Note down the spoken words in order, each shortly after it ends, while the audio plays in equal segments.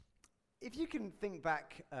If you can think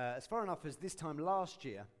back as far enough as this time last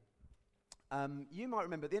year, you might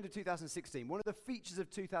remember at the end of 2016, one of the features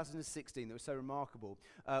of 2016 that was so remarkable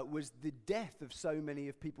was the death of so many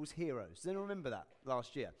of people's heroes. Does anyone remember that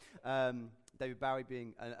last year? David Bowie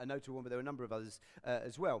being a notable one, but there were a number of others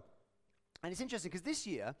as well. And it's interesting because this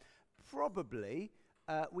year, probably,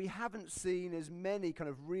 we haven't seen as many kind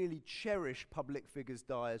of really cherished public figures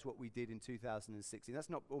die as what we did in 2016. That's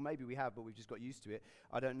not, or maybe we have, but we've just got used to it.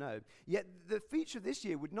 I don't know. Yet the feature this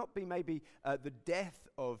year would not be maybe the death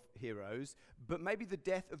of heroes, but maybe the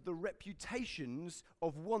death of the reputations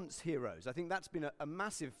of once heroes. I think that's been a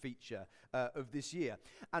massive feature of this year.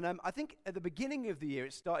 And I think at the beginning of the year,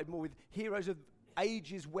 it started more with heroes of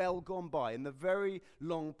ages well gone by, in the very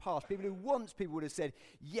long past. People who once people would have said,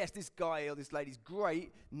 yes, this guy or this lady's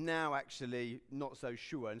great, now actually not so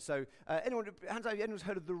sure. And so, hands over, anyone's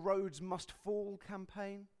heard of the Rhodes Must Fall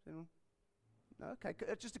campaign? Anyone? No? Okay,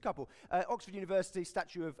 just a couple. Oxford University,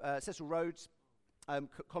 statue of Cecil Rhodes,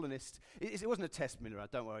 colonist. It wasn't a test, Miller,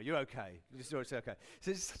 don't worry, you're okay. It's okay.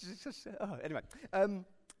 Anyway.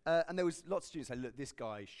 And there was lots of students saying, look, this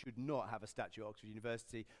guy should not have a statue at Oxford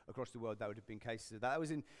University. Across the world, that would have been cases of that. That was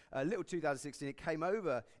in little 2016. It came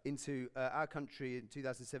over into our country in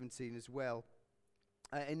 2017 as well.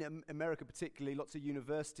 In America particularly, lots of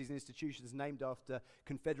universities and institutions named after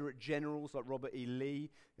Confederate generals like Robert E. Lee,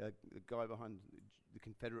 the guy behind the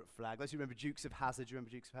Confederate flag. Let's remember Dukes of Hazzard. Do you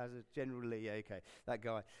remember Dukes of Hazzard? General Lee, yeah, okay, that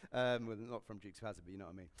guy. Well, not from Dukes of Hazzard, but you know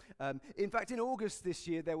what I mean. In fact, in August this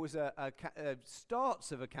year, there was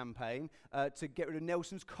starts of a campaign to get rid of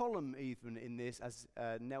Nelson's column even in this, as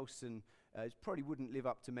Nelson probably wouldn't live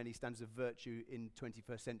up to many standards of virtue in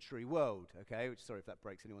 21st century world, okay? Sorry if that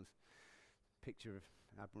breaks anyone's picture of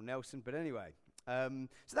Admiral Nelson, but anyway.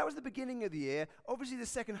 So that was the beginning of the year. Obviously, the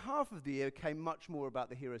second half of the year came much more about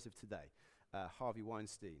the heroes of today. Harvey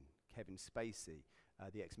Weinstein, Kevin Spacey,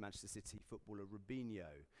 the ex-Manchester City footballer Robinho.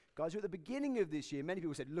 Guys, who at the beginning of this year, many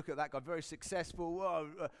people said, look at that guy, very successful,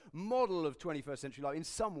 model of 21st century life in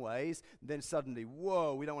some ways. Then suddenly,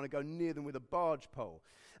 whoa, we don't want to go near them with a barge pole.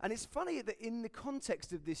 And it's funny that in the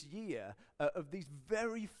context of this year, of these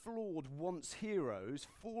very flawed once heroes,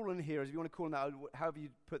 fallen heroes, if you want to call them that, however you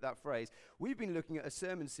put that phrase, we've been looking at a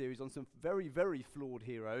sermon series on some very, very flawed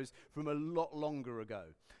heroes from a lot longer ago.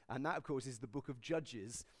 And that, of course, is the book of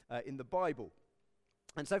Judges in the Bible.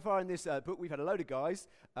 And so far in this book, we've had a load of guys,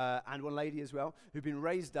 and one lady as well, who've been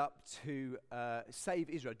raised up to save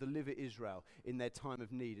Israel, deliver Israel in their time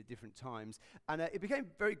of need at different times. And it became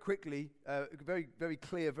very quickly, very, very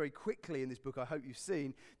clear very quickly in this book, I hope you've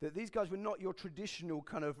seen, that these guys were not your traditional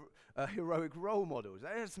kind of heroic role models.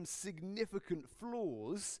 They had some significant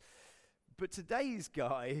flaws. But today's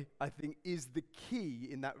guy, I think, is the key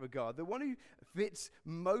in that regard. The one who fits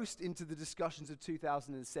most into the discussions of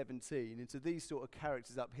 2017, into these sort of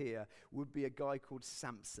characters up here, would be a guy called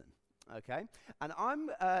Samson. Okay? And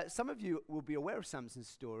some of you will be aware of Samson's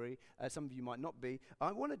story, some of you might not be.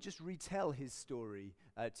 I want to just retell his story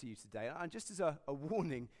to you today. And just as a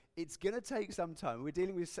warning, it's going to take some time. We're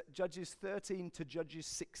dealing with Judges 13 to Judges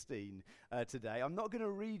 16 today. I'm not going to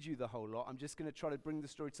read you the whole lot. I'm just going to try to bring the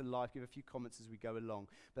story to life, give a few comments as we go along.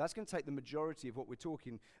 But that's going to take the majority of what we're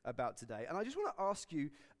talking about today. And I just want to ask you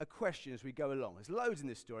a question as we go along. There's loads in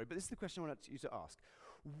this story, but this is the question I want you to ask.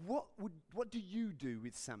 What do you do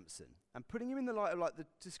with Samson? And putting him in the light of like the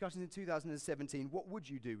discussions in 2017, what would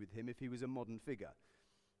you do with him if he was a modern figure?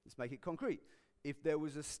 Let's make it concrete. If there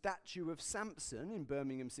was a statue of Samson in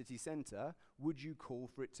Birmingham city centre, would you call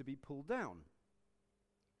for it to be pulled down?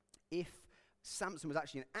 If Samson was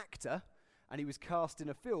actually an actor and he was cast in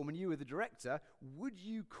a film and you were the director, would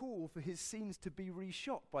you call for his scenes to be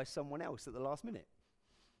reshot by someone else at the last minute?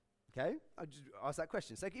 Okay, I just ask that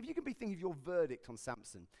question. So if you can be thinking of your verdict on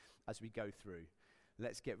Samson as we go through,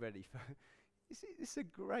 let's get ready for. It's a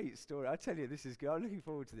great story. I tell you, this is good. I'm looking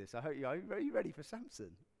forward to this. I hope are you ready for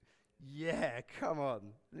Samson? Yeah, come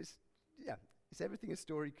on. It's everything a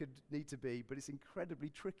story could need to be, but it's incredibly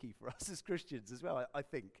tricky for us as Christians as well, I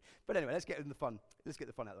think. But anyway, let's get the fun out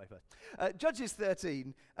of the way first. Judges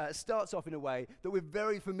 13 starts off in a way that we're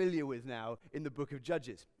very familiar with now in the book of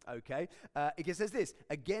Judges. Okay, it says this: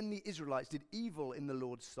 again, the Israelites did evil in the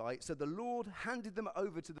Lord's sight, so the Lord handed them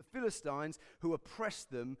over to the Philistines, who oppressed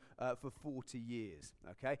them for 40 years.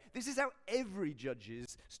 Okay, this is how every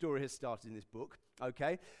Judges story has started in this book.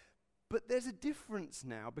 Okay. But there's a difference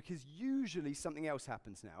now, because usually something else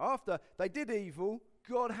happens now. After they did evil,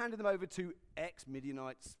 God handed them over to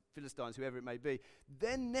ex-Midianites, Philistines, whoever it may be.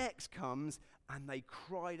 Then next comes, and they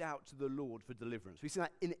cried out to the Lord for deliverance. We see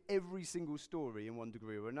that in every single story in one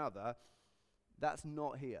degree or another. That's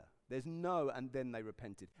not here. There's no, and then they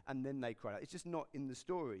repented, and then they cried out. It's just not in the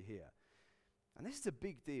story here. And this is a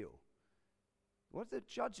big deal. What the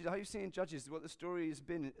judges, how you see in Judges, what the story has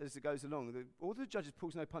been as it goes along, all the judges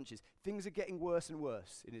pulls no punches. Things are getting worse and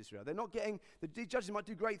worse in Israel. They're not getting, the judges might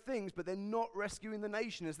do great things, but they're not rescuing the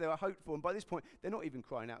nation as they were hoped for. And by this point, they're not even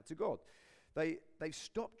crying out to God. They've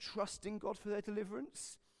stopped trusting God for their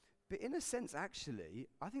deliverance. But in a sense, actually,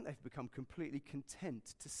 I think they've become completely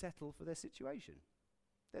content to settle for their situation.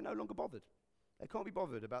 They're no longer bothered. They can't be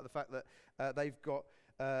bothered about the fact that they've got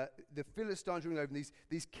the Philistines ruling over them,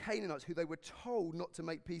 these Canaanites who they were told not to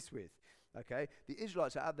make peace with. Okay, the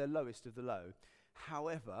Israelites are at their lowest of the low.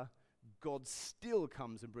 However, God still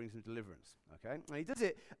comes and brings them deliverance. Okay, and he does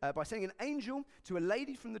it by sending an angel to a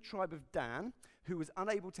lady from the tribe of Dan who was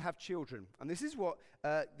unable to have children. And this is what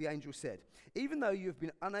the angel said: "Even though you have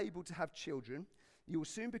been unable to have children, you will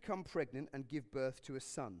soon become pregnant and give birth to a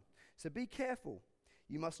son. So be careful.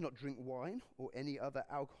 You must not drink wine or any other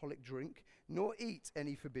alcoholic drink, nor eat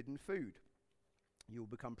any forbidden food. You will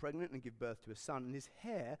become pregnant and give birth to a son, and his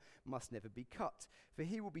hair must never be cut, for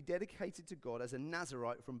he will be dedicated to God as a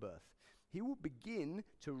Nazirite from birth. He will begin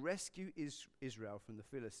to rescue Israel from the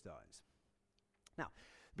Philistines." Now,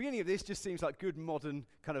 the beginning of this just seems like good modern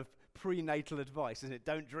kind of prenatal advice, isn't it?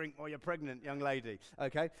 Don't drink while you're pregnant, young lady.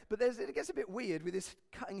 Okay, but it gets a bit weird with this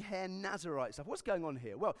cutting hair Nazirite stuff. What's going on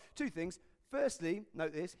here? Well, two things. Firstly,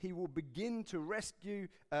 note this, he will begin to rescue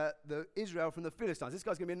the Israel from the Philistines. This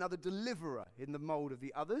guy's going to be another deliverer in the mold of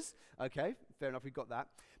the others. Okay, fair enough, we've got that.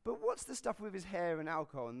 But what's the stuff with his hair and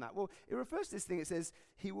alcohol and that? Well, it refers to this thing, it says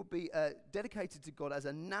he will be dedicated to God as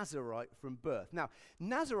a Nazirite from birth. Now,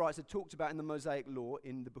 Nazirites are talked about in the Mosaic law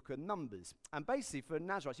in the book of Numbers. And basically for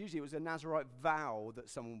Nazirites, usually it was a Nazirite vow that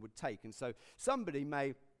someone would take. And so somebody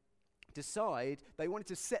may decide they wanted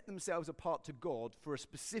to set themselves apart to God for a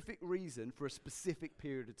specific reason, for a specific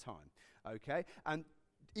period of time, okay? And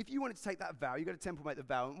if you wanted to take that vow, you go to the temple, make the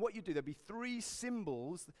vow, and what you do, there'd be 3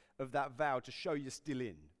 symbols of that vow to show you're still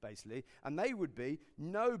in, basically, and they would be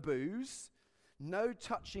no booze, no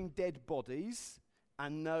touching dead bodies,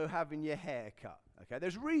 and no having your hair cut. Okay,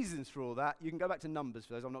 there's reasons for all that. You can go back to Numbers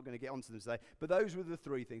for those. I'm not going to get onto them today. But those were the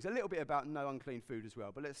 3 things. A little bit about no unclean food as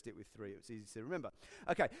well. But let's stick with 3. It's easy to remember.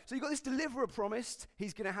 Okay, so you've got this deliverer promised.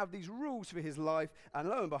 He's going to have these rules for his life. And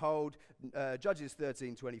lo and behold, Judges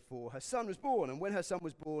 13:24, her son was born. And when her son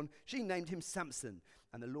was born, she named him Samson.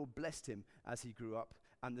 And the Lord blessed him as he grew up.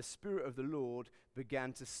 And the Spirit of the Lord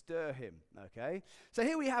began to stir him, okay? So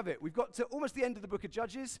here we have it. We've got to almost the end of the book of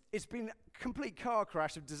Judges. It's been a complete car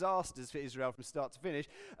crash of disasters for Israel from start to finish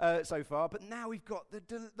so far. But now we've got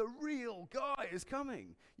the real guy is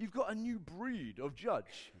coming. You've got a new breed of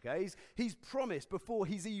judge, okay? He's promised before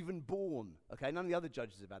he's even born, okay? None of the other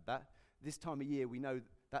judges have had that. This time of year, we know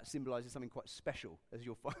that symbolizes something quite special, as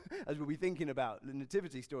as we'll be thinking about the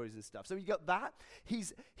nativity stories and stuff. So you got that.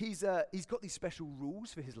 He's got these special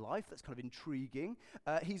rules for his life. That's kind of intriguing.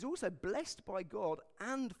 He's also blessed by God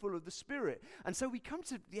and full of the Spirit. And so we come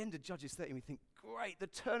to the end of Judges 30 and we think, great, the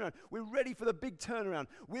turnaround. We're ready for the big turnaround.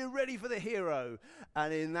 We're ready for the hero.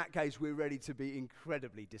 And in that case, we're ready to be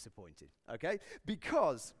incredibly disappointed, okay?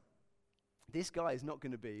 Because this guy is not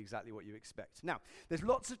going to be exactly what you expect. Now, there's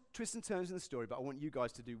lots of twists and turns in the story, but I want you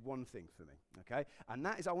guys to do one thing for me, okay? And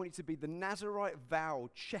that is I want you to be the Nazirite vow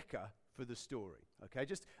checker for the story, okay?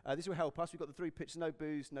 Just this will help us. We've got the 3 pictures: no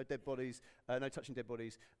booze, no dead bodies, no touching dead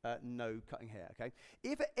bodies, no cutting hair, okay?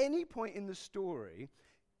 If at any point in the story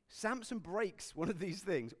Samson breaks one of these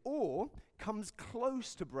things or comes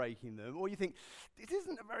close to breaking them, or you think, this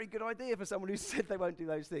isn't a very good idea for someone who said they won't do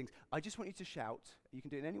those things, I just want you to shout, you can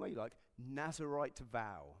do it in any way you like, Nazirite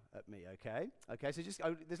vow at me, okay? Okay, so just,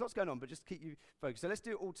 there's lots going on, but just keep you focused. So let's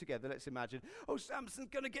do it all together. Let's imagine, Samson's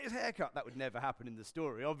going to get his hair cut. That would never happen in the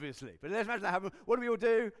story, obviously. But let's imagine that happen. What do we all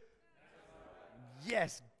do?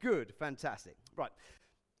 Yes, good, fantastic. Right.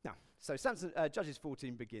 Now, so Samson, Judges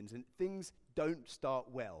 14 begins, and things don't start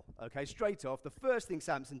well, okay? Straight off, the first thing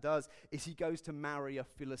Samson does is he goes to marry a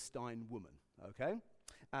Philistine woman, okay?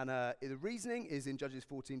 And the reasoning is in Judges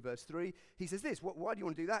 14, verse 3. He says this: why do you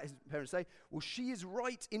want to do that? His parents say, well, she is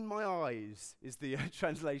right in my eyes, is the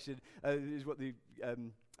translation, is what the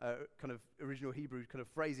kind of original Hebrew kind of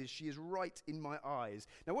phrase is. She is right in my eyes.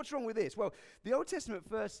 Now, what's wrong with this? Well, the Old Testament,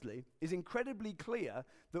 firstly, is incredibly clear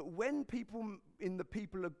that when people in the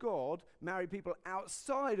people of God marry people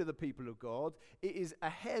outside of the people of God, it is a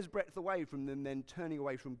hair's breadth away from them then turning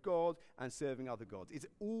away from God and serving other gods. It's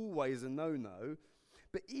always a no-no.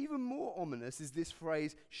 But even more ominous is this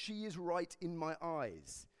phrase, she is right in my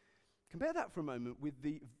eyes. compare that for a moment with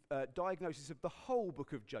the diagnosis of the whole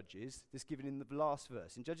book of Judges that's given in the last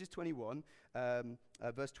verse. In Judges 21,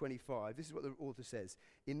 verse 25, this is what the author says.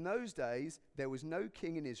 In those days, there was no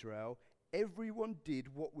king in Israel. Everyone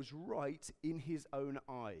did what was right in his own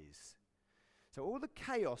eyes. So all the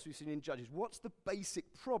chaos we've seen in Judges, what's the basic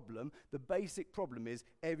problem? The basic problem is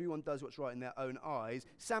everyone does what's right in their own eyes.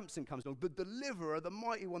 Samson comes along, the deliverer, the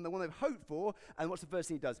mighty one, the one they've hoped for. And what's the first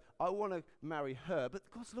thing he does? I want to marry her. But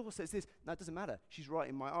God's law says this. No, it doesn't matter. She's right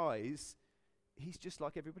in my eyes. He's just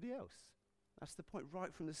like everybody else. That's the point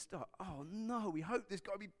right from the start. Oh, no, we hope this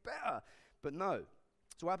guy will be better. But no.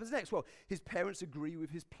 So what happens next? Well, his parents agree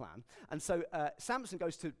with his plan. And so Samson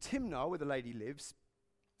goes to Timnah, where the lady lives,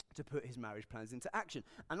 to put his marriage plans into action.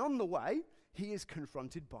 And on the way, he is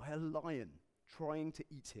confronted by a lion trying to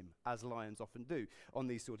eat him, as lions often do on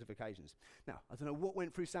these sort of occasions. Now, I don't know what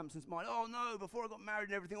went through Samson's mind. Oh no, before I got married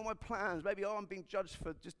and everything, all my plans, maybe I'm being judged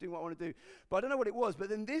for just doing what I want to do. But I don't know what it was. But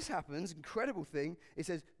then this happens, incredible thing. It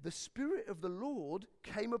says, the Spirit of the Lord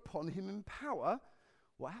came upon him in power.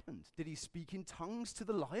 What happened? Did he speak in tongues to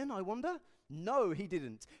the lion, I wonder? No, he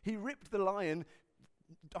didn't. He ripped the lion.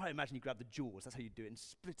 I imagine he grabbed the jaws, that's how you do it, and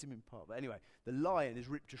split him in part. But anyway, the lion is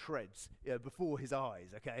ripped to shreds before his eyes,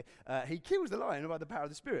 okay? He kills the lion by the power of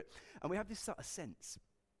the Spirit. And we have this sort of sense.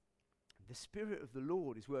 The Spirit of the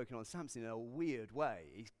Lord is working on Samson in a weird way.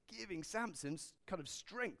 He's giving Samson kind of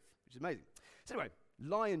strength, which is amazing. So anyway,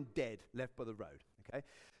 lion dead, left by the road, okay?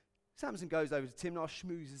 Samson goes over to Timnah,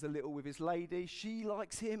 schmoozes a little with his lady. She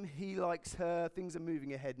likes him, he likes her. Things are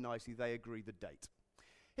moving ahead nicely. They agree the date.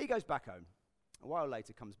 He goes back home. A while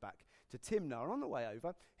later comes back to Timnah, and on the way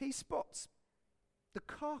over, he spots the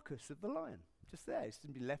carcass of the lion. Just there. It's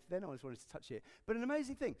been left there. I just wanted to touch it. But an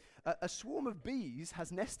amazing thing. A swarm of bees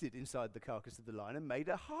has nested inside the carcass of the lion and made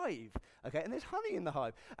a hive. Okay, and there's honey in the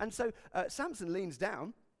hive. And so Samson leans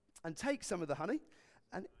down and takes some of the honey.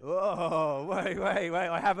 And, oh, wait,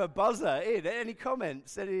 I have a buzzer in. Any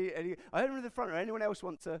comments? I don't know in the front row. Anyone else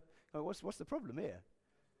want to, what's the problem here?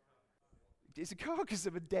 It's a carcass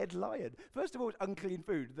of a dead lion. First of all, it's unclean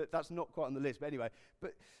food. That's not quite on the list, but anyway.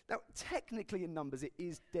 But now, technically in Numbers, it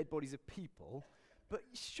is dead bodies of people. But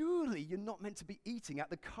surely you're not meant to be eating at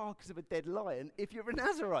the carcass of a dead lion if you're a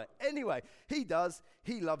Nazarite. Anyway, he does.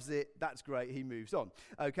 He loves it. That's great. He moves on.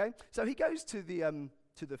 Okay. So he goes to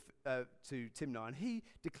Timnah, and he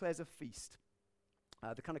declares a feast.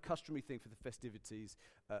 The kind of customary thing for the festivities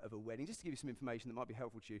of a wedding. Just to give you some information that might be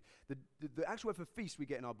helpful to you, the actual word for feast we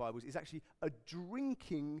get in our Bibles is actually a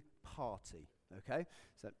drinking party, okay?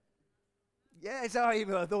 So, yes, I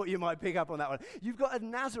thought you might pick up on that one. You've got a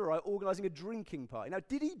Nazarite organising a drinking party. Now,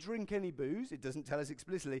 did he drink any booze? It doesn't tell us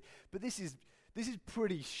explicitly, but this is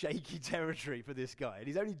pretty shaky territory for this guy, and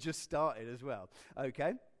he's only just started as well,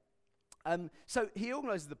 okay? So he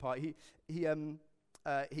organises the party.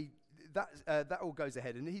 That all goes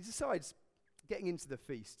ahead, and he decides, getting into the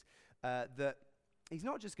feast, that he's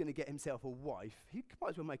not just going to get himself a wife, he might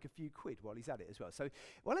as well make a few quid while he's at it as well. So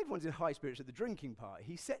while everyone's in high spirits at the drinking party,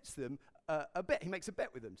 he sets them a bet. He makes a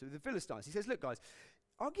bet with them, so the Philistines. He says, look, guys,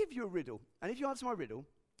 I'll give you a riddle, and if you answer my riddle,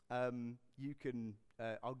 I'll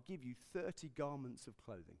give you 30 garments of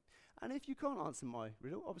clothing. And if you can't answer my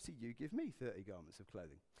riddle, obviously you give me 30 garments of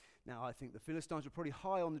clothing. Now, I think the Philistines were probably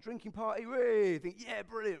high on the drinking party. They think, yeah,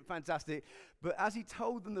 brilliant, fantastic. But as he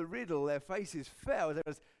told them the riddle, their faces fell.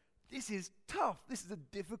 This is tough. This is a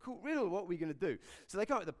difficult riddle. What are we going to do? So they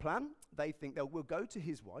come up with a plan. They think we'll go to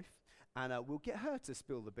his wife, and we'll get her to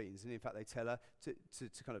spill the beans. And in fact, they tell her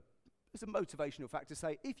to kind of, it's a motivational factor,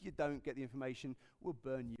 say, if you don't get the information, we'll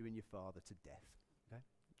burn you and your father to death. Okay?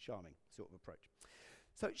 Charming sort of approach.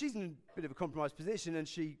 So she's in a bit of a compromised position, and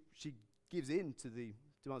she gives in to the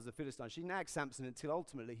demands of the Philistines. She nags Samson until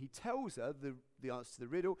ultimately he tells her the answer to the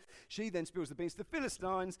riddle. She then spills the beans to the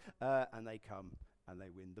Philistines, and they come and they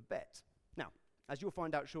win the bet. Now, as you'll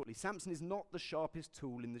find out shortly, Samson is not the sharpest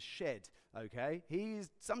tool in the shed, okay? He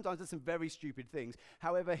sometimes does some very stupid things.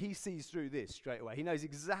 However, he sees through this straight away. He knows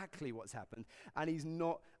exactly what's happened, and he's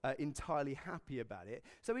not entirely happy about it.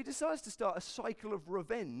 So he decides to start a cycle of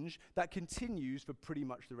revenge that continues for pretty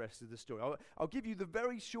much the rest of the story. I'll give you the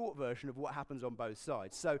very short version of what happens on both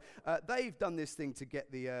sides. So they've done this thing to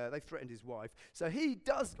get they've threatened his wife. So he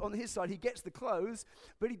does, on his side, he gets the clothes,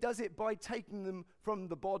 but he does it by taking them from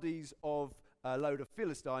the bodies of a load of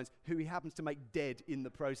Philistines who he happens to make dead in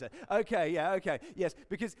the process. Okay, yes,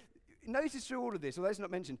 because notice through all of this, although it's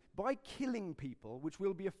not mentioned, by killing people, which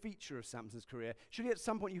will be a feature of Samson's career, surely at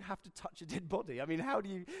some point you have to touch a dead body. I mean, how do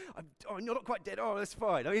you, you're not quite dead, oh, that's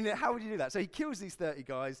fine. I mean, how would you do that? So he kills these 30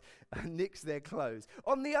 guys and nicks their clothes.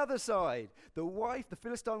 On the other side, the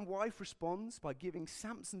Philistine wife responds by giving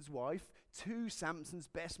Samson's wife to Samson's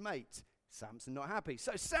best mate. Samson not happy.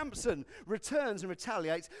 So Samson returns and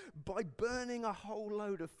retaliates by burning a whole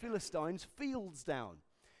load of Philistines' fields down.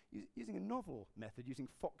 Using a novel method, using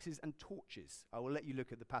foxes and torches. I will let you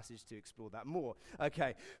look at the passage to explore that more.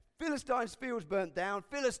 Okay, Philistines' fields burnt down.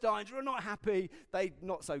 Philistines were not happy. They're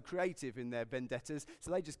not so creative in their vendettas,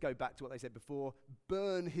 so they just go back to what they said before,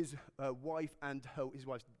 burn his wife and his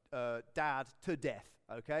wife's dad to death.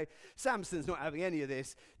 Okay, Samson's not having any of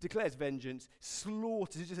this, declares vengeance,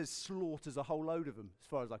 slaughters, it just says slaughters a whole load of them. As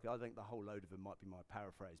far as I think the whole load of them might be my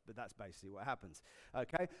paraphrase, but that's basically what happens.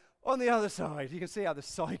 Okay, on the other side, you can see how the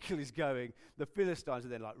cycle is going. The Philistines are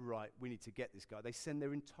then like, right, we need to get this guy. They send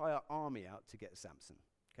their entire army out to get Samson.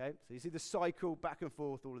 Okay, so you see the cycle, back and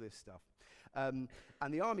forth, all of this stuff. And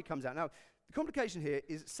the army comes out. Now, the complication here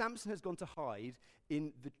is Samson has gone to hide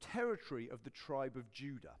in the territory of the tribe of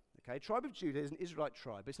Judah. Okay, tribe of Judah is an Israelite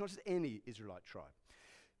tribe, but it's not just any Israelite tribe.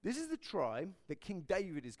 This is the tribe that King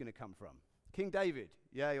David is going to come from. King David,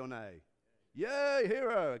 yay or nay? Yay,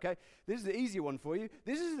 hero, okay? This is the easier one for you.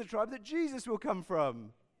 This is the tribe that Jesus will come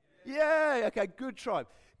from. Yay, okay, good tribe.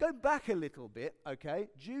 Go back a little bit, okay?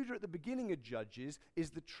 Judah at the beginning of Judges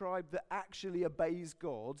is the tribe that actually obeys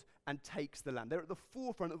God and takes the land. They're at the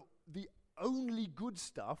forefront of the only good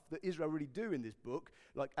stuff that Israel really do in this book,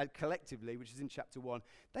 like collectively, which is in chapter 1.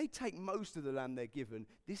 They take most of the land they're given.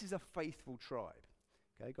 This is a faithful tribe.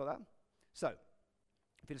 Okay, got that? So,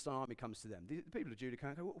 the Philistine army comes to them. The people of Judah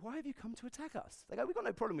go, well, why have you come to attack us? They go, we've got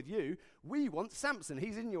no problem with you. We want Samson.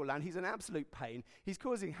 He's in your land. He's an absolute pain. He's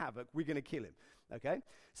causing havoc. We're going to kill him. Okay?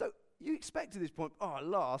 So, you expect at this point, at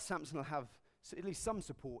last, Samson will have at least some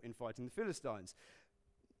support in fighting the Philistines.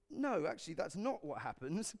 No, actually, that's not what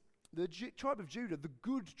happens. The tribe of Judah, the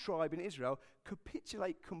good tribe in Israel,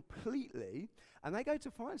 capitulate completely, and they go to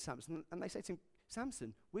find Samson, and they say to him,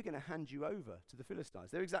 Samson, we're going to hand you over to the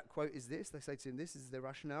Philistines. Their exact quote is this. They say to him, this is their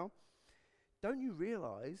rationale. Don't you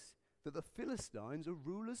realize that the Philistines are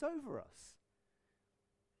rulers over us?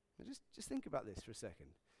 Now just think about this for a second.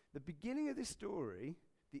 The beginning of this story,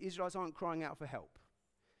 the Israelites aren't crying out for help.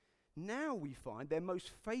 Now we find their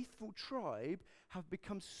most faithful tribe have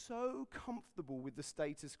become so comfortable with the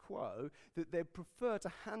status quo that they prefer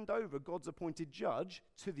to hand over God's appointed judge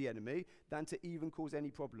to the enemy than to even cause any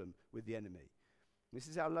problem with the enemy. This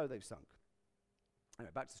is how low they've sunk.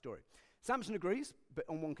 Anyway, back to the story. Samson agrees, but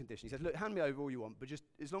on one condition. He says, look, hand me over all you want, but just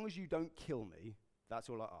as long as you don't kill me, that's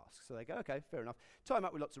all I ask. So they go, okay, fair enough. Tie him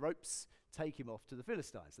up with lots of ropes, take him off to the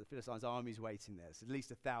Philistines. So the Philistines' army's waiting there. It's at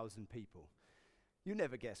least 1,000 people. You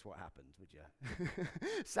never guess what happened, would you?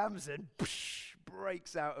 Samson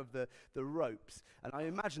breaks out of the ropes. And I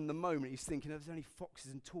imagine the moment he's thinking, there's only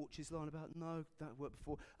foxes and torches lying about. No, that worked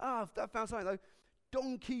before. I found something, though.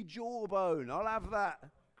 Donkey jawbone. I'll have that.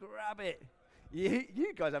 Grab it.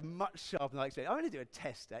 You guys are much sharper than I expected. I'm going to do a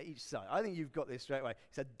test at each side. I think you've got this straight away.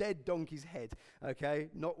 It's a dead donkey's head, okay?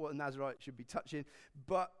 Not what a Nazarite should be touching,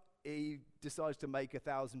 but he decides to make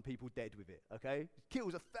 1,000 people dead with it, okay? He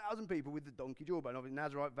kills 1,000 people with the donkey jawbone. Obviously,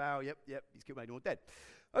 Nazarite vow, yep, he's killed many more dead.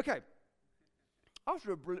 Okay,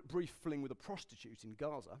 after a brief fling with a prostitute in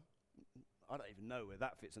Gaza, I don't even know where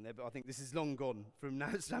that fits in there, but I think this is long gone from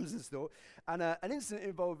Samson's thought, and an incident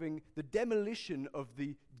involving the demolition of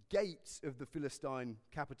the gates of the Philistine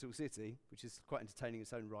capital city, which is quite entertaining in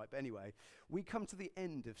its own right, but anyway, we come to the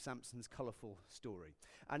end of Samson's colourful story,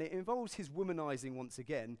 and it involves his womanizing once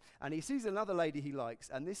again, and he sees another lady he likes,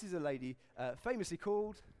 and this is a lady famously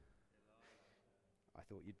called, I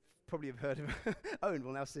thought you'd probably have heard of her. Owen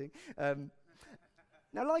will now sing.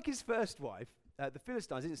 Now, like his first wife, the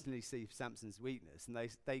Philistines instantly see Samson's weakness, and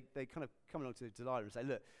they kind of come along to Delilah and say,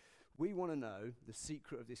 look, we want to know the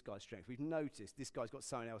secret of this guy's strength. We've noticed this guy's got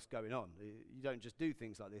something else going on. You don't just do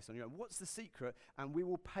things like this on your own. What's the secret? And we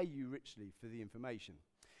will pay you richly for the information.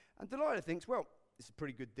 And Delilah thinks, well, it's a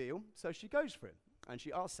pretty good deal, so she goes for it. And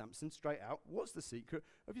she asks Samson straight out, what's the secret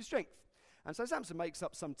of your strength? And so Samson makes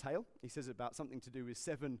up some tale. He says about something to do with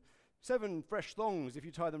seven fresh thongs. If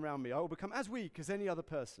you tie them around me, I will become as weak as any other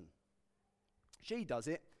person. She does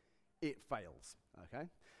it. It fails. Okay?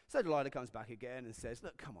 So Delilah comes back again and says,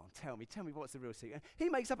 look, come on, tell me what's the real secret. He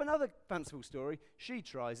makes up another fanciful story. She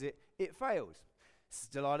tries it. It fails.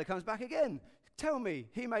 Delilah comes back again. Tell me.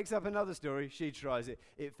 He makes up another story. She tries it.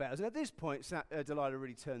 It fails. And at this point, Delilah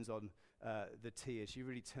really turns on the tears. She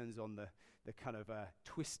really turns on the kind of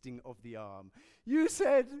twisting of the arm. You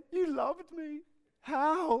said you loved me.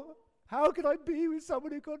 How? How could I be with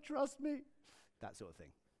someone who can't trust me? That sort of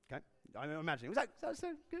thing. Okay? I'm imagining. Was that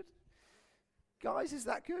so good? Guys, is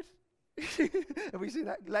that good? Have we seen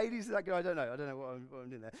that? Ladies, is that good? I don't know what I'm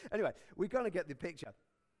doing there. Anyway, we're going to get the picture.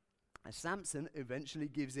 And Samson eventually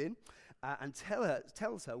gives in and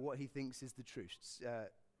tells her what he thinks is the truth.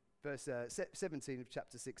 Verse 17 of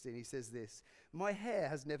chapter 16, he says this: "My hair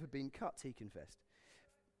has never been cut," he confessed.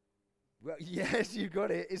 Well, yes, you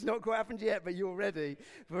got it. It's not quite happened yet, but you're ready.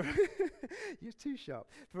 You're too sharp.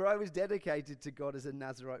 "For I was dedicated to God as a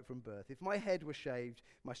Nazirite from birth. If my head were shaved,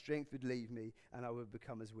 my strength would leave me, and I would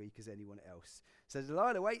become as weak as anyone else." So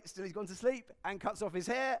Delilah waits till he's gone to sleep and cuts off his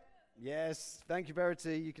hair. Yes, thank you,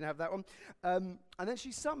 Verity. You can have that one. And then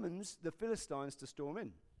she summons the Philistines to storm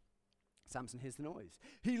in. Samson hears the noise.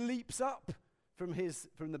 He leaps up from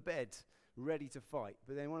the bed, ready to fight.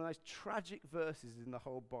 But then one of those tragic verses in the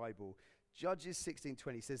whole Bible, Judges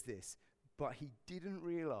 16:20, says this: "But he didn't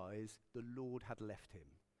realize the Lord had left him."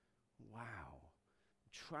 Wow.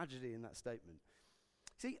 Tragedy in that statement.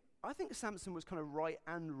 See, I think Samson was kind of right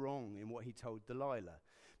and wrong in what he told Delilah,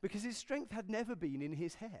 because his strength had never been in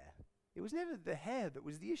his hair. It was never the hair that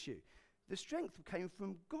was the issue. The strength came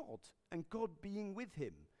from God and God being with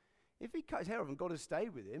him. If he cut his hair off and God had stayed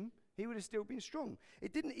with him, he would have still been strong.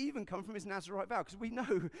 It didn't even come from his Nazirite vow, because we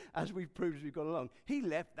know, as we've proved as we've gone along, he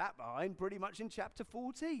left that behind pretty much in chapter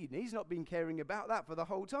 14. He's not been caring about that for the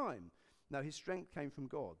whole time. No, his strength came from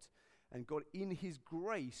God, and God in his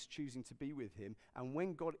grace choosing to be with him. And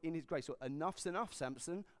when God in his grace, enough's enough,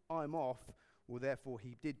 Samson, I'm off, well, therefore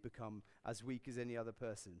he did become as weak as any other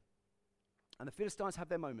person. And the Philistines have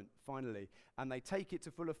their moment, finally, and they take it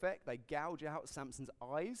to full effect. They gouge out Samson's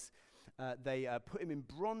eyes. They put him in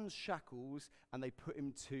bronze shackles, and they put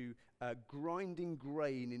him to grinding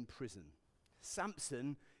grain in prison.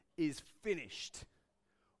 Samson is finished.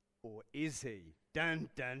 Or is he?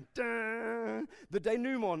 Dun, dun, dun. The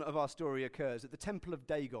denouement of our story occurs at the temple of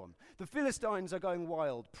Dagon. The Philistines are going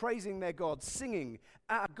wild, praising their God, singing,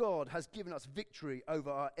 "Our God has given us victory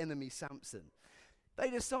over our enemy Samson."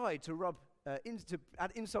 They decide to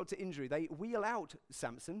add insult to injury. They wheel out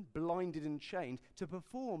Samson, blinded and chained, to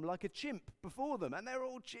perform like a chimp before them. And they're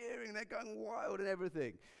all cheering, they're going wild and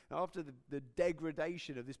everything. Now, after the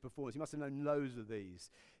degradation of this performance, he must have known loads of these.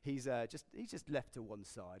 He's just left to one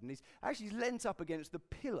side. And he's leant up against the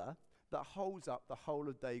pillar that holds up the whole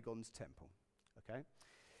of Dagon's temple. Okay?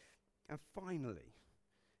 And finally,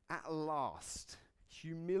 at last,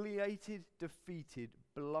 humiliated, defeated,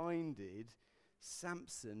 blinded,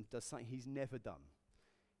 Samson does something he's never done.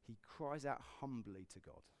 He cries out humbly to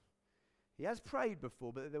God. He has prayed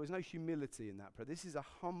before, but there was no humility in that prayer. This is a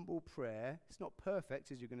humble prayer. It's not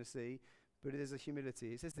perfect, as you're going to see, but there's a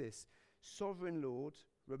humility. It says this: "Sovereign Lord,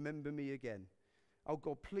 remember me again. Oh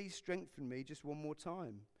God, please strengthen me just one more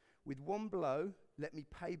time. With one blow, let me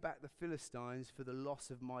pay back the Philistines for the loss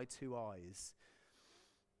of my 2 eyes."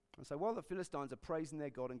 And so while the Philistines are praising their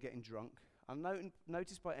God and getting drunk,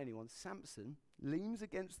 unnoticed by anyone, Samson leans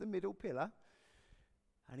against the middle pillar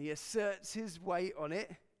and he asserts his weight on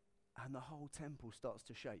it, and the whole temple starts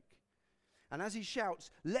to shake. And as he shouts,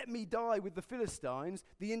 "Let me die with the Philistines,"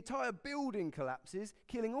 the entire building collapses,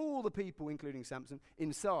 killing all the people, including Samson,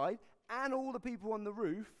 inside, and all the people on the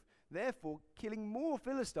roof, therefore killing more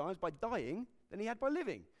Philistines by dying than he had by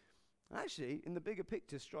living. Actually, in the bigger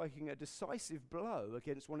picture, striking a decisive blow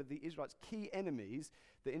against one of the Israelites' key enemies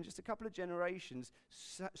that in just a couple of generations,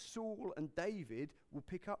 Saul and David will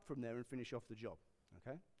pick up from there and finish off the job.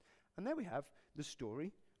 Okay? And there we have the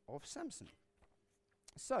story of Samson.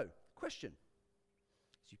 So, question,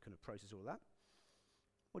 as you kind of process all that,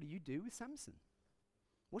 what do you do with Samson?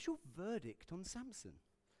 What's your verdict on Samson?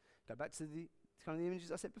 Go back to the kind of the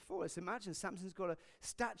images I said before. Let's imagine Samson's got a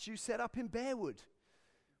statue set up in Bearwood.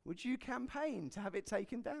 Would you campaign to have it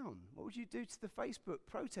taken down? What would you do to the Facebook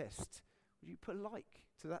protest? Would you put a like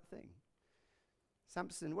to that thing?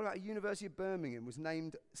 Samson, what about University of Birmingham was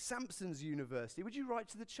named Samson's University? Would you write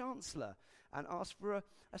to the Chancellor and ask for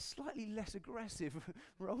a slightly less aggressive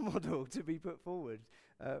role model to be put forward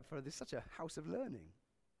for such a house of learning?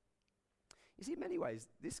 You see, in many ways,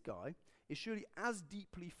 this guy is surely as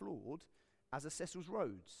deeply flawed as a Cecil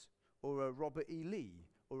Rhodes or a Robert E. Lee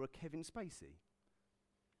or a Kevin Spacey.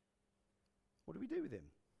 What do we do with him?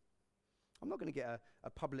 I'm not going to get a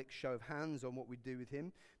public show of hands on what we do with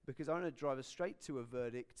him, because I'm going to drive us straight to a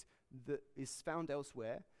verdict that is found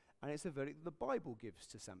elsewhere, and it's a verdict that the Bible gives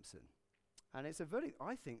to Samson. And it's a verdict,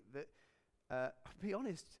 I think, that, I'll be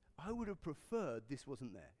honest, I would have preferred this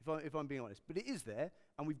wasn't there, if I'm being honest. But it is there,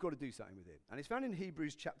 and we've got to do something with it. And it's found in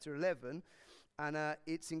Hebrews chapter 11, and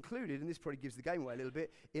it's included, and this probably gives the game away a little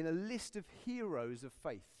bit, in a list of heroes of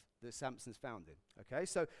faith that Samson's found in. Okay,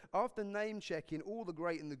 so after name-checking all the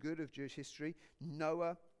great and the good of Jewish history,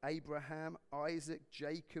 Noah, Abraham, Isaac,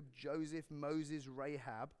 Jacob, Joseph, Moses,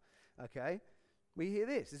 Rahab, okay, we hear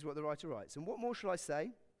this. This is what the writer writes. And what more shall I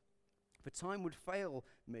say? For time would fail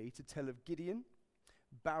me to tell of Gideon,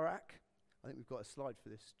 Barak. I think we've got a slide for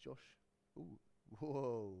this, Josh. Ooh,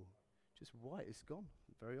 whoa, just white, it's gone.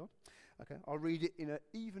 Very odd. Okay, I'll read it in an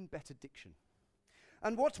even better diction.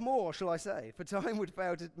 And what more shall I say? For time would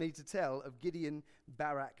fail me to tell of Gideon,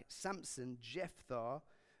 Barak, Samson, Jephthah,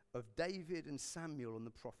 of David and Samuel and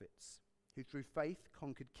the prophets, who through faith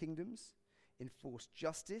conquered kingdoms, enforced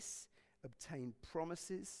justice, obtained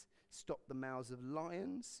promises, stopped the mouths of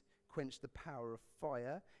lions, quenched the power of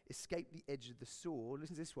fire, escaped the edge of the sword.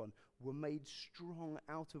 Listen to this one. Were made strong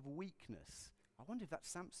out of weakness. I wonder if that's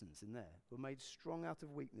Samson's in there. Were made strong out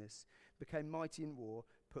of weakness, became mighty in war,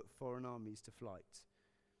 put foreign armies to flight.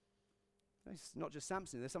 It's not just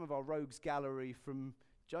Samson. There's some of our rogues gallery from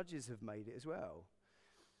Judges have made it as well.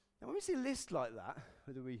 Now, when we see a list like that,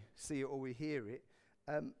 whether we see it or we hear it,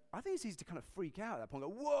 I think it's easy to kind of freak out at that point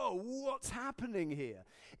and go, whoa, what's happening here?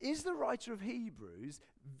 Is the writer of Hebrews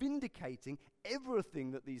vindicating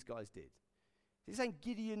everything that these guys did? He's saying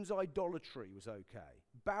Gideon's idolatry was okay,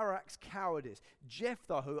 Barak's cowardice,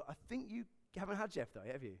 Jephthah, who I think you haven't had Jephthah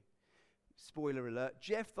yet, have you? Spoiler alert,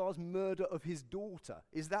 Jephthah's murder of his daughter.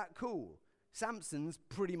 Is that cool? Samson's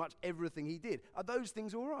pretty much everything he did. Are those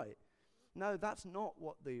things all right? No, that's not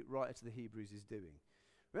what the writer to the Hebrews is doing.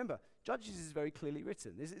 Remember, Judges is very clearly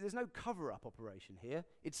written. There's no cover-up operation here.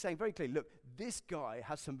 It's saying very clearly, look, this guy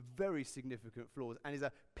has some very significant flaws and is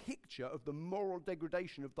a picture of the moral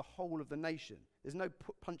degradation of the whole of the nation. There's no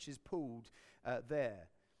punches pulled there.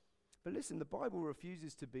 But listen, the Bible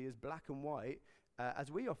refuses to be as black and white as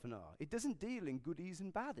we often are. It doesn't deal in goodies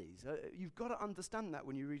and baddies. You've got to understand that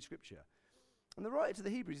when you read Scripture. And the writer to the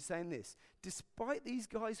Hebrews is saying this: despite these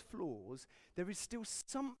guys' flaws, there is still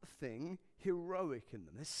something heroic in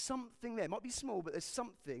them. There's something there. It might be small, but there's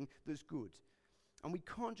something that's good. And we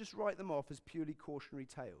can't just write them off as purely cautionary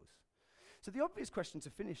tales. So the obvious question to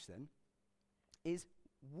finish then is,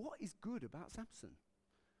 what is good about Samson?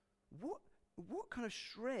 What kind of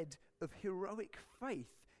shred of heroic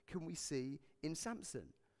faith can we see in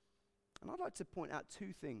Samson? And I'd like to point out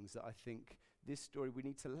two things that I think this story we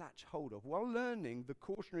need to latch hold of while learning the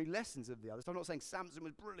cautionary lessons of the others. I'm not saying Samson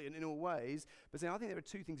was brilliant in all ways, but saying I think there are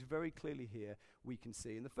two things very clearly here we can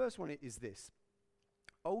see. And the first one is this.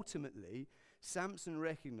 Ultimately, Samson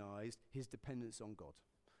recognized his dependence on God.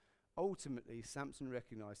 Ultimately, Samson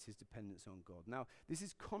recognized his dependence on God. Now, this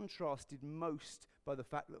is contrasted most by the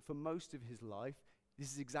fact that for most of his life,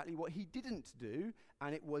 this is exactly what he didn't do,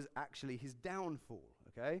 and it was actually his downfall,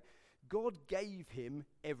 okay? God gave him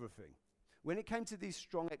everything. When it came to these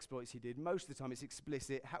strong exploits he did, most of the time it's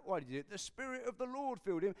explicit. Why did he do it? The Spirit of the Lord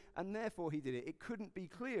filled him, and therefore he did it. It couldn't be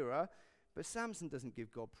clearer, but Samson doesn't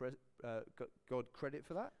give God credit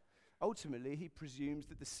for that. Ultimately, he presumes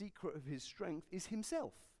that the secret of his strength is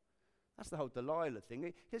himself. That's the whole Delilah thing.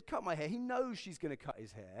 He says, cut my hair. He knows she's going to cut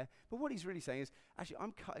his hair, but what he's really saying is, actually,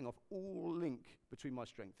 I'm cutting off all link between my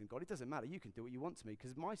strength and God. It doesn't matter. You can do what you want to me,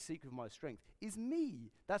 because my secret of my strength is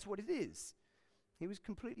me. That's what it is. He was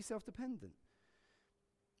completely self-dependent.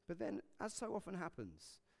 But then, as so often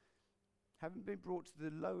happens, having been brought to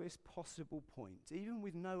the lowest possible point, even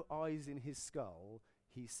with no eyes in his skull,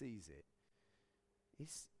 he sees it.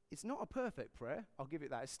 It's not a perfect prayer, I'll give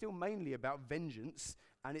it that. It's still mainly about vengeance,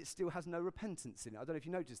 and it still has no repentance in it. I don't know if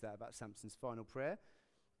you noticed that about Samson's final prayer,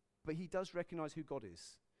 but he does recognize who God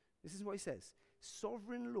is. This is what he says: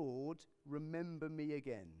 Sovereign Lord, remember me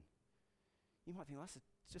again. You might think, well, that's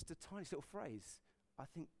just a tiny little phrase. I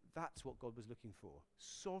think that's what God was looking for.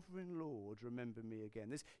 Sovereign Lord, remember me again.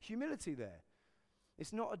 There's humility there.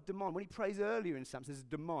 It's not a demand. When he prays earlier in Samson, there's a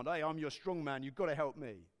demand. Hey, I'm your strong man. You've got to help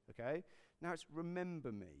me. Okay? Now it's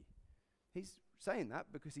remember me. He's saying that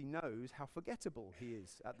because he knows how forgettable he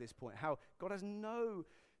is at this point. How God has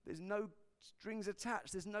there's no strings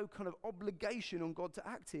attached. There's no kind of obligation on God to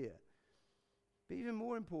act here. But even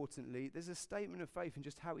more importantly, there's a statement of faith in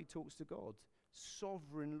just how he talks to God.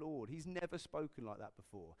 Sovereign Lord. He's never spoken like that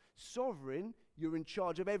before. Sovereign, you're in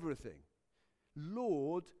charge of everything.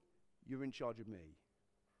 Lord, you're in charge of me.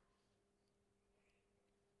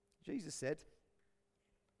 Jesus said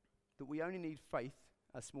that we only need faith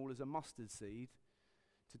as small as a mustard seed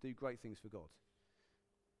to do great things for God.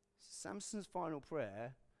 Samson's final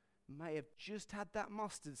prayer may have just had that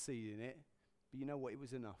mustard seed in it, but you know what? It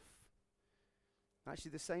was enough.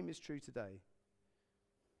 Actually, the same is true today.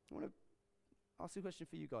 I want to ask a question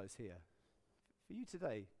for you guys here. For you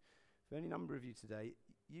today, for any number of you today,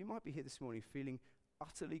 you might be here this morning feeling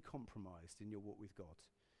utterly compromised in your walk with God.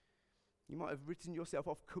 You might have written yourself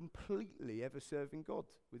off completely ever serving God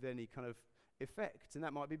with any kind of effect. And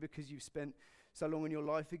that might be because you've spent so long in your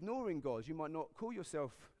life ignoring God. You might not call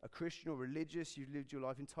yourself a Christian or religious. You've lived your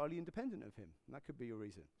life entirely independent of him. And that could be your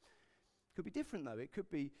reason. It could be different, though. It could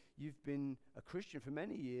be you've been a Christian for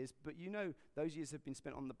many years, but you know those years have been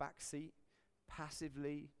spent on the back seat,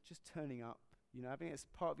 passively, just turning up, having it as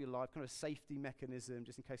part of your life, kind of a safety mechanism,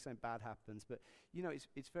 just in case something bad happens. But,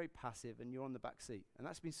 it's very passive, and you're on the back seat. And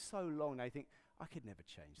that's been so long now, you think, I could never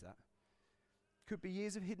change that. Could be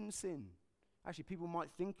years of hidden sin. Actually, people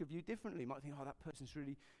might think of you differently, might think, that person's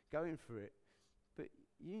really going for it. But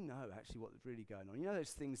you know actually what's really going on. You know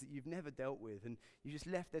those things that you've never dealt with, and you just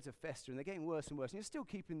left there to fester, and they're getting worse and worse, and you're still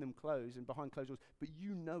keeping them closed and behind closed doors, but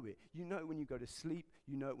you know it. You know it when you go to sleep,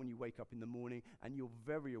 you know it when you wake up in the morning, and you're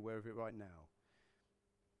very aware of it right now.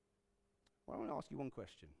 Well, I want to ask you one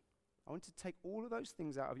question. I want to take all of those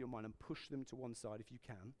things out of your mind and push them to one side if you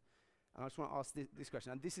can. And I just want to ask this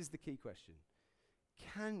question, and this is the key question.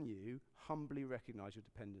 Can you humbly recognize your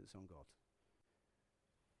dependence on God?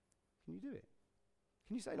 Can you do it?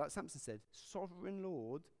 Can you say, like Samson said, Sovereign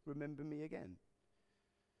Lord, remember me again?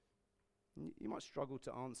 You might struggle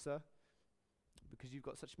to answer because you've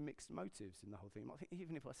got such mixed motives in the whole thing. You might think,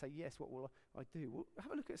 even if I say yes, what will I do? Well,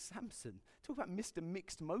 have a look at Samson. Talk about Mr.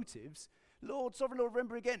 Mixed Motives. Lord, Sovereign Lord,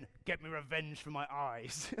 remember again. Get me revenge for my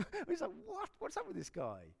eyes. He's like, what? What's up with this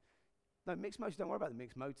guy? No, mixed motives, don't worry about the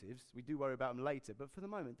mixed motives. We do worry about them later, but for the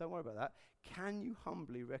moment, don't worry about that. Can you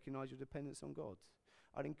humbly recognize your dependence on God?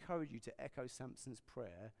 I'd encourage you to echo Samson's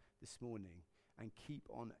prayer this morning and keep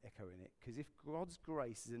on echoing it, because if God's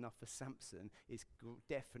grace is enough for Samson, it's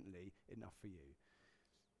definitely enough for you.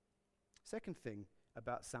 Second thing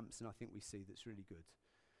about Samson I think we see that's really good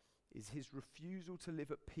is his refusal to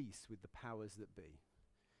live at peace with the powers that be.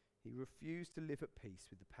 He refused to live at peace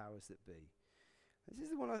with the powers that be. This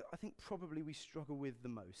is the one I think probably we struggle with the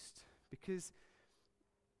most, because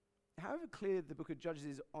however clear the book of Judges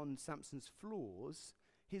is on Samson's flaws,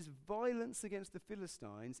 his violence against the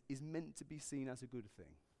Philistines is meant to be seen as a good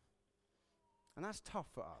thing. And that's tough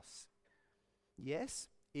for us. Yes,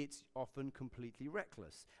 it's often completely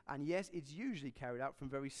reckless. And yes, it's usually carried out from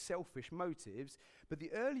very selfish motives. But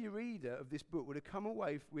the early reader of this book would have come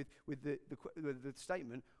away with the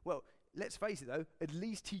statement, well, let's face it though, at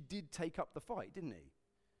least he did take up the fight, didn't he?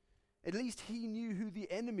 At least he knew who the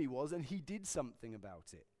enemy was and he did something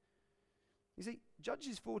about it. You see,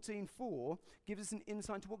 Judges 14:4 gives us an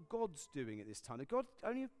insight into what God's doing at this time. God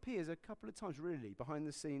only appears a couple of times really behind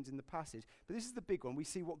the scenes in the passage, but this is the big one. We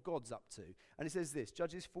see what God's up to. And it says this,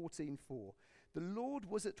 Judges 14:4, the Lord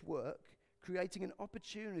was at work creating an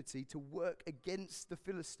opportunity to work against the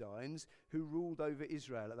Philistines who ruled over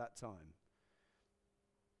Israel at that time.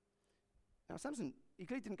 Now, Samson, he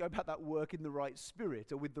clearly didn't go about that work in the right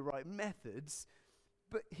spirit or with the right methods,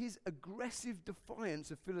 but his aggressive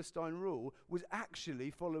defiance of Philistine rule was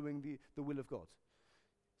actually following the will of God.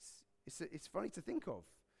 It's funny to think of.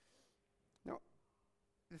 Now,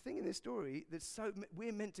 the thing in this story that's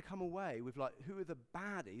we're meant to come away with, like, who are the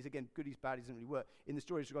baddies? Again, goodies, baddies doesn't really work. In the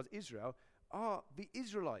story as regards Israel, are the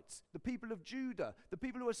Israelites, the people of Judah, the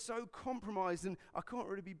people who are so compromised and I can't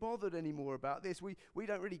really be bothered anymore about this. We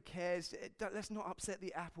don't really care. Let's not upset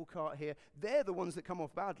the apple cart here. They're the ones that come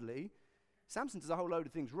off badly. Samson does a whole load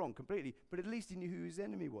of things wrong completely, but at least he knew who his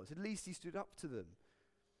enemy was. At least he stood up to them.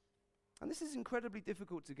 And this is incredibly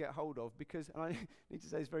difficult to get hold of because, and I need to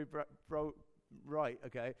say this very right,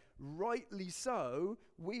 okay? Rightly so,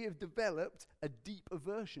 we have developed a deep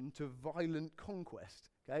aversion to violent conquest,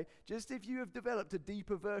 okay? Just if you have developed a deep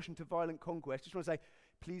aversion to violent conquest, just want to say,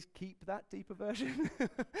 please keep that deep aversion.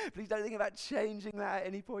 Please don't think about changing that at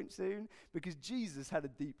any point soon, because Jesus had a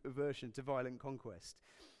deep aversion to violent conquest.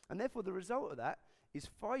 And therefore, the result of that is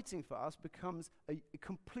fighting for us becomes a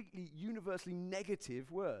completely universally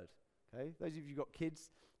negative word. Okay? Those of you who've got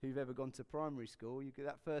kids who've ever gone to primary school, you get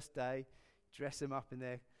that first day, dress them up in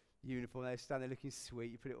their uniform, they stand there looking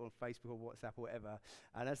sweet, you put it on Facebook or WhatsApp or whatever,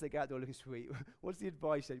 and as they go out the door looking sweet, what's the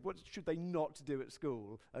advice? What should they not do at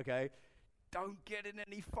school? Okay? Don't get in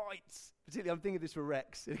any fights. Particularly, I'm thinking of this for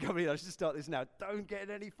Rex. I should start this now. Don't get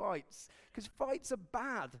in any fights. Because fights are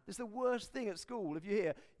bad. It's the worst thing at school if you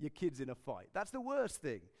hear your kid's in a fight. That's the worst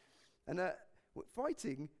thing. And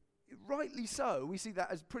fighting, rightly so, we see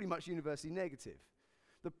that as pretty much universally negative.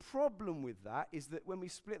 The problem with that is that when we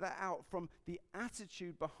split that out from the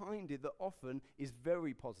attitude behind it that often is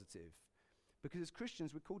very positive. Because as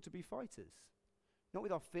Christians, we're called to be fighters. Not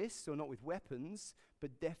with our fists or not with weapons,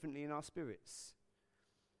 but definitely in our spirits.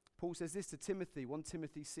 Paul says this to Timothy, 1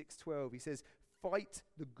 Timothy 6:12. He says, fight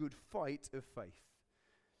the good fight of faith.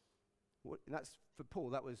 And that's, for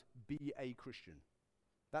Paul, that was be a Christian.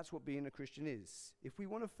 That's what being a Christian is. If we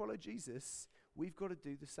want to follow Jesus, we've got to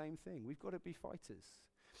do the same thing. We've got to be fighters.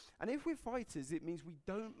 And if we're fighters, it means we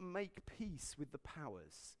don't make peace with the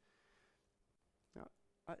powers. Now,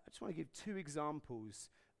 I just want to give 2 examples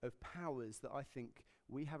of powers that I think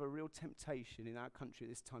we have a real temptation in our country at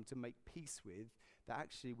this time to make peace with, that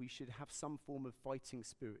actually we should have some form of fighting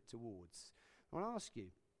spirit towards. I want to ask you,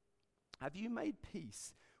 have you made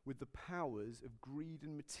peace with the powers of greed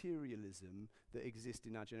and materialism that exist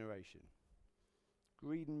in our generation?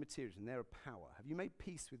 Greed and materialism, they're a power. Have you made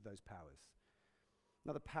peace with those powers?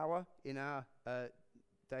 Another power in our day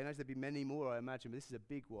and age, there'd be many more I imagine, but this is a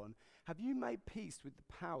big one. Have you made peace with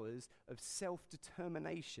the powers of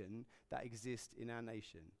self-determination that exist in our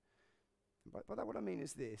nation? By that what I mean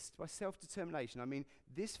is this. By self-determination, I mean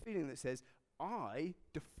this feeling that says, I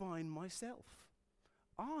define myself.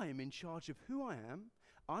 I am in charge of who I am.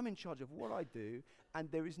 I'm in charge of what I do, and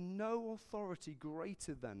there is no authority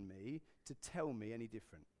greater than me to tell me any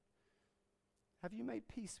different. Have you made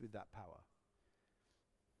peace with that power?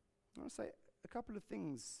 I want to say a couple of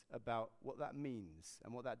things about what that means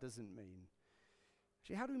and what that doesn't mean.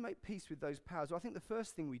 Actually, how do we make peace with those powers? Well, I think the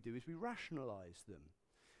first thing we do is we rationalize them.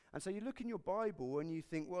 And so you look in your Bible and you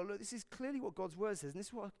think, well, look, this is clearly what God's word says, and this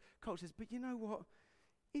is what our culture says, but you know what?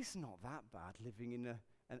 It's not that bad living in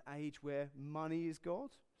an age where money is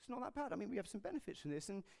God. It's not that bad. I mean, we have some benefits from this,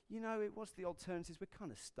 and you know, what's the alternatives? We're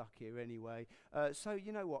kind of stuck here anyway. So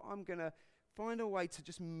you know what? I'm going to find a way to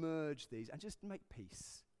just merge these and just make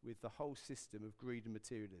peace with the whole system of greed and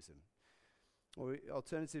materialism. Or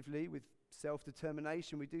alternatively, with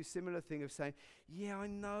self-determination, we do similar thing of saying, yeah, I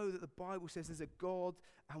know that the Bible says there's a God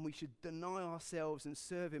and we should deny ourselves and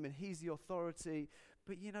serve him and he's the authority,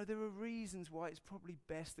 but you know, there are reasons why it's probably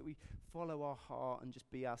best that we follow our heart and just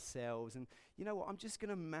be ourselves. And you know what, I'm just going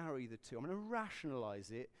to marry the two. I'm going to rationalize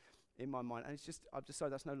it in my mind, and I've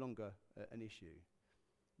decided that's no longer an issue.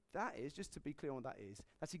 That is, just to be clear on what that is,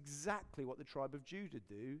 that's exactly what the tribe of Judah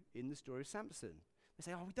do in the story of Samson. They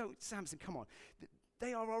say, oh, we don't, Samson, come on.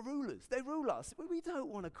 They are our rulers. They rule us. We don't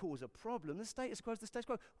want to cause a problem. The status quo is the status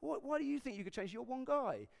quo. Why do you think you could change? You're one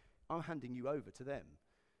guy. I'm handing you over to them.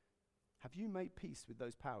 Have you made peace with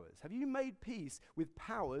those powers? Have you made peace with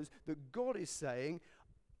powers that God is saying,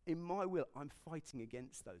 in my will, I'm fighting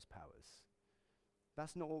against those powers?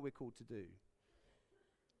 That's not what we're called to do.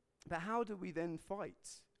 But how do we then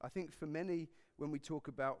fight? I think for many, when we talk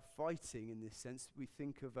about fighting in this sense, we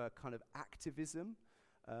think of a kind of activism.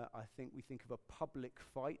 I think we think of a public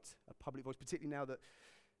fight, a public voice, particularly now that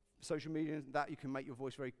social media and that you can make your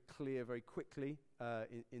voice very clear very quickly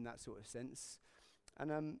in that sort of sense.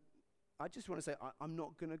 And I just want to say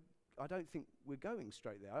I don't think we're going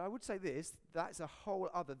straight there. I would say this, that's a whole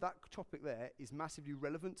other, that topic there is massively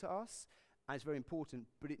relevant to us and it's very important,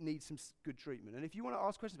 but it needs some good treatment. And if you want to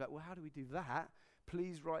ask questions about, well, how do we do that?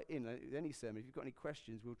 Please write in any sermon. If you've got any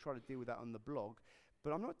questions, we'll try to deal with that on the blog.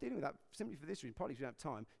 But I'm not dealing with that simply for this reason, partly because we don't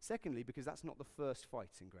have time. Secondly, because that's not the first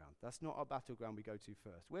fighting ground. That's not our battleground we go to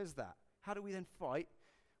first. Where's that? How do we then fight?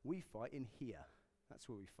 We fight in here. That's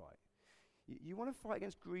where we fight. You want to fight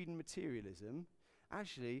against greed and materialism.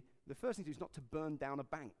 Actually, the first thing to do is not to burn down a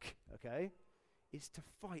bank, okay? It's to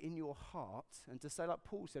fight in your heart and to say, like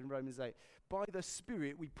Paul said in Romans 8, by the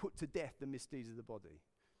Spirit we put to death the misdeeds of the body.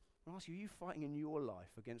 I ask you, are you fighting in your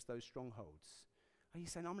life against those strongholds? Are you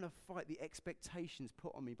saying, I'm going to fight the expectations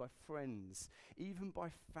put on me by friends, even by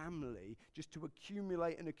family, just to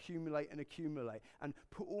accumulate and accumulate and accumulate, and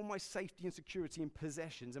put all my safety and security in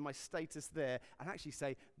possessions and my status there, and actually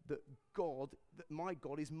say that my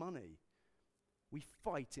God is money? We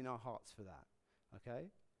fight in our hearts for that,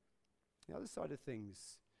 okay? The other side of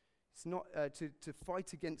things, it's not to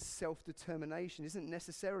fight against self-determination isn't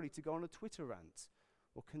necessarily to go on a Twitter rant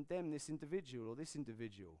or condemn this individual or this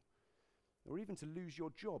individual, or even to lose your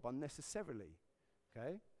job unnecessarily,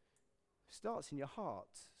 okay? Starts in your heart,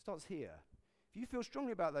 starts here. If you feel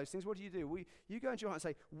strongly about those things, what do? You go into your heart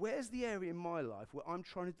and say, where's the area in my life where I'm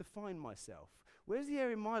trying to define myself? Where's the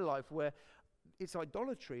area in my life where it's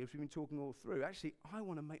idolatry, as we've been talking all through? Actually, I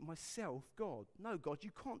want to make myself God. No, God,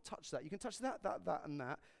 you can't touch that. You can touch that, and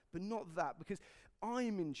that, but not that, because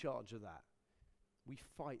I'm in charge of that. We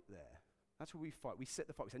fight there. That's where we fight. We set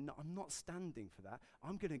the fight. We say, no, I'm not standing for that.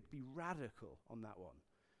 I'm going to be radical on that one.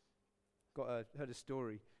 Heard a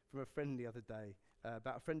story from a friend the other day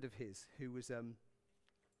about a friend of his who was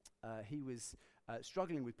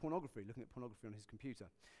struggling with pornography, looking at pornography on his computer.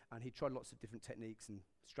 And he tried lots of different techniques and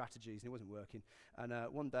strategies, and it wasn't working. And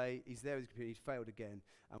one day, he's there with his computer, he's failed again.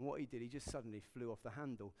 And what he did, he just suddenly flew off the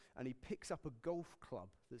handle, and he picks up a golf club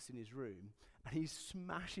that's in his room, and he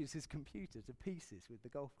smashes his computer to pieces with the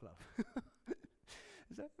golf club.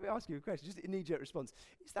 So let me ask you a question, just an immediate response.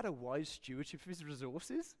 Is that a wise stewardship of his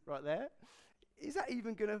resources right there? Is that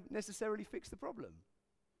even going to necessarily fix the problem?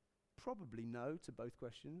 Probably no to both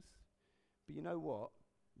questions. But you know what?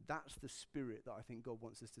 That's the spirit that I think God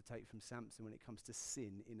wants us to take from Samson when it comes to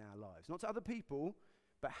sin in our lives. Not to other people,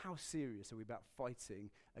 but how serious are we about fighting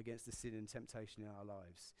against the sin and temptation in our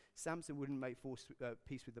lives? Samson wouldn't make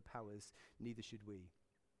peace with the powers, neither should we.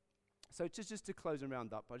 So just to close and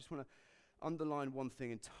round up, I just want to underline one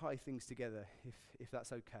thing and tie things together, if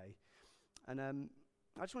that's okay. And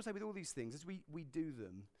I just want to say with all these things, as we do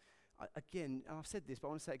them, again, I've said this, but I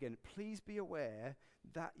want to say it again, please be aware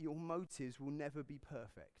that your motives will never be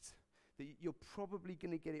perfect, that you're probably going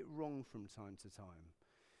to get it wrong from time to time.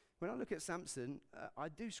 When I look at Samson, I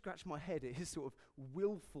do scratch my head at his sort of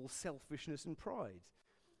willful selfishness and pride.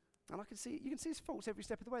 And you can see his faults every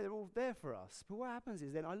step of the way. They're all there for us. But what happens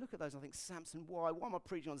is then I look at those and I think, Samson, why? Why am I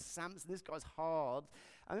preaching on Samson? This guy's hard.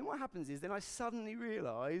 And then what happens is then I suddenly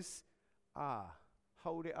realize,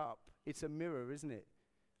 hold it up. It's a mirror, isn't it?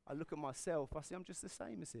 I look at myself, I see I'm just the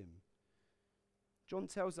same as him. John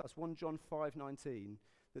tells us, 1 John 5:19,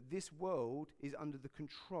 that this world is under the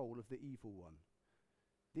control of the evil one.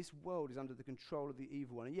 This world is under the control of the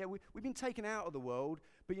evil one. And yeah, we've been taken out of the world,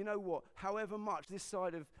 but you know what? However much this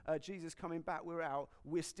side of Jesus coming back we're out,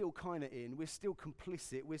 we're still kind of in. We're still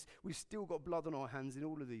complicit. We've still got blood on our hands in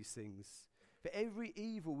all of these things. For every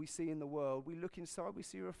evil we see in the world, we look inside, we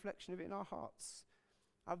see a reflection of it in our hearts.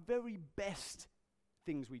 Our very best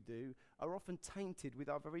things we do are often tainted with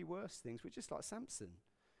our very worst things. We're just like Samson.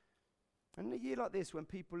 And in a year like this, when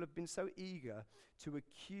people have been so eager to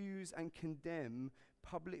accuse and condemn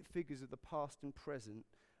public figures of the past and present,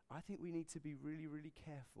 I think we need to be really, really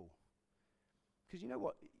careful. Because you know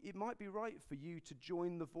what? It might be right for you to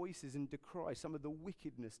join the voices and decry some of the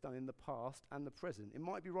wickedness done in the past and the present. It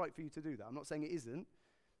might be right for you to do that. I'm not saying it isn't.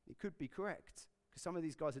 It could be correct, because some of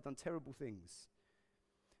these guys have done terrible things.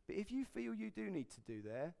 But if you feel you do need to do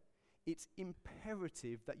there, it's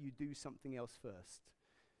imperative that you do something else first.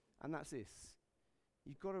 And that's this.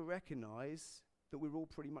 You've got to recognize that we're all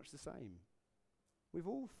pretty much the same. We've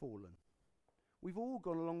all fallen. We've all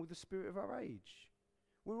gone along with the spirit of our age.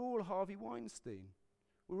 We're all Harvey Weinstein.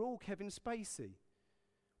 We're all Kevin Spacey.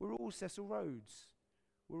 We're all Cecil Rhodes.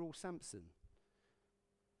 We're all Samson.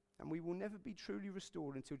 And we will never be truly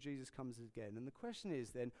restored until Jesus comes again. And the question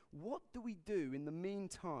is then, what do we do in the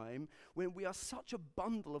meantime when we are such a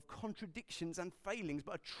bundle of contradictions and failings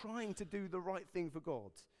but are trying to do the right thing for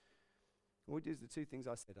God? What we do is the two things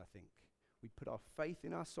I said, I think. We put our faith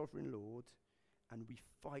in our sovereign Lord, and we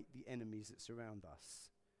fight the enemies that surround us.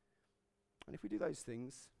 And if we do those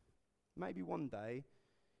things, maybe one day,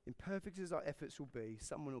 imperfect as our efforts will be,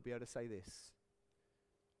 someone will be able to say this.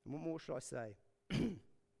 And what more shall I say?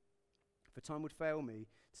 For time would fail me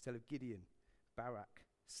to tell of Gideon, Barak,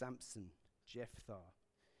 Samson, Jephthah,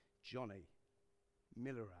 Johnny,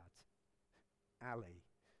 Milorad, Ali,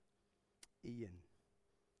 Ian,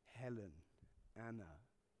 Helen, Anna,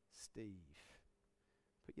 Steve.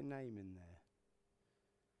 Put your name in there.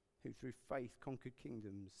 Who through faith conquered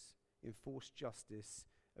kingdoms, enforced justice,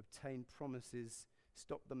 obtained promises,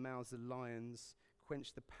 stopped the mouths of lions,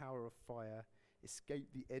 quenched the power of fire,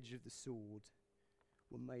 escaped the edge of the sword,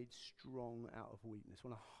 were made strong out of weakness. I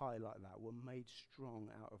want to highlight that. Were made strong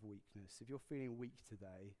out of weakness. If you're feeling weak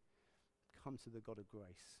today, come to the God of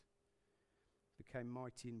grace. Became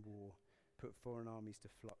mighty in war, put foreign armies to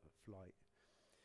flight.